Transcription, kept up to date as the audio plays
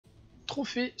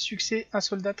Trophée, succès, un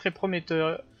soldat très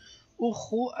prometteur.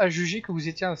 Hôjô a jugé que vous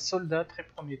étiez un soldat très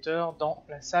prometteur dans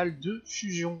la salle de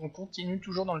fusion. On continue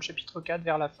toujours dans le chapitre 4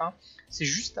 vers la fin. C'est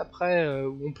juste après,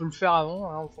 où on peut le faire avant,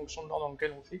 hein, en fonction de l'ordre dans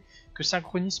lequel on fait, que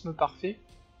synchronisme parfait.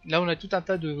 Là on a tout un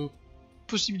tas de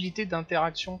possibilités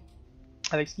d'interaction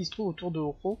avec ce qui se trouve autour de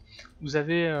Hôjô. Vous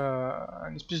avez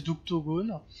une espèce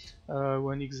d'octogone, ou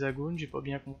un hexagone, j'ai pas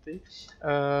bien compté,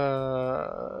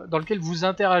 dans lequel vous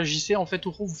interagissez. En fait,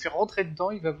 Hôjô vous fait rentrer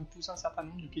dedans, il va vous poser un certain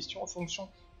nombre de questions en fonction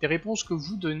des réponses que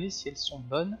vous donnez. Si elles sont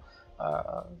bonnes,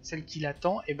 celles qu'il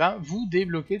attend, et ben vous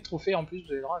débloquez le trophée. En plus,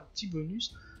 vous avez droit à un petit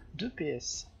bonus de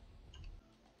PS.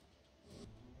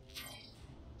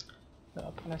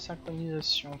 Alors, pour la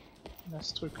synchronisation, on a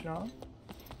ce truc là.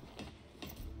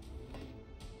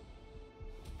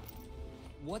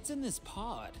 What's in this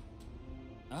pod?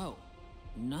 Oh,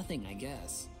 nothing, I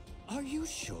guess. Are you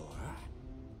sure?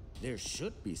 There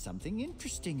should be something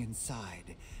interesting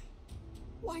inside.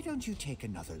 Why don't you take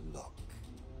another look?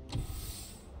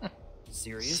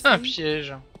 Seriously? C'est un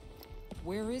piège.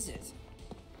 Where is it?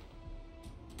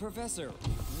 Professor,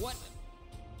 what?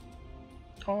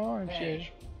 Oh, un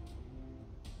piège.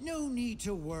 No need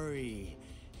to worry.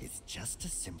 It's just a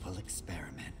simple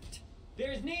experiment.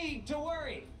 There's need to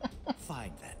worry.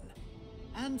 Fine then.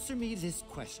 Answer me this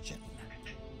question.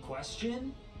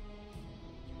 Question?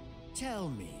 Tell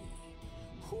me,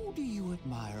 who do you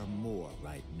admire more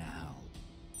right now?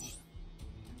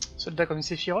 Soldat comme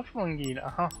Sephiroth ou Anguille?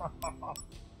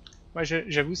 Moi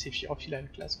j'avoue Sephiroth il a la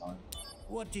classe quand même.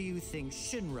 What do you think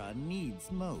Shinra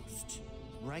needs most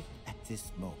right at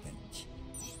this moment?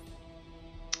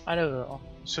 Alors,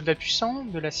 soldat puissant,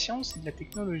 de la science et de la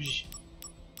technologie.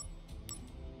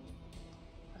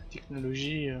 La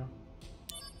technologie,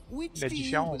 Which la do you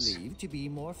différence. believe to be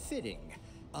more fitting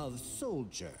of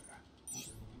soldier?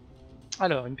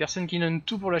 Alors, une personne qui donne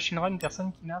tout pour la Shinra, une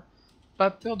personne qui n'a pas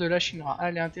peur de la Shinra. Ah,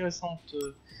 elle est intéressante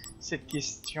cette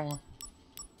question.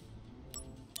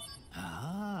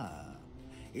 Ah,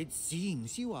 it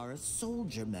seems you are a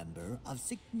soldier member of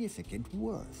significant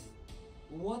worth.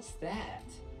 What's that?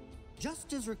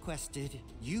 Just as requested,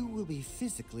 you will be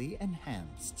physically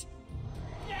enhanced.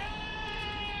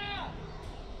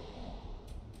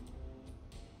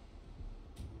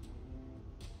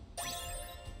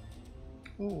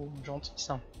 Oh, gentil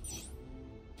ça.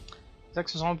 C'est ça que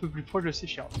ce sera un peu plus proche de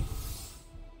Sephiroth.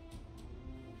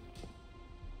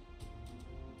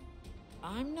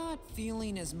 I'm not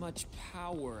feeling as much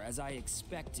power as I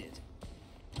expected.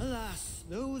 Alas,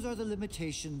 those are the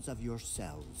limitations of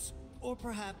yourselves. Or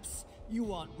perhaps you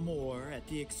want more at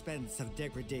the expense of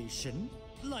degradation,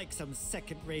 like some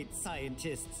second-rate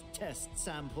scientist's test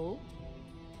sample.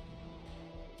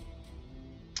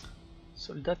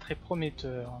 Soldat très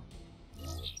prometteur.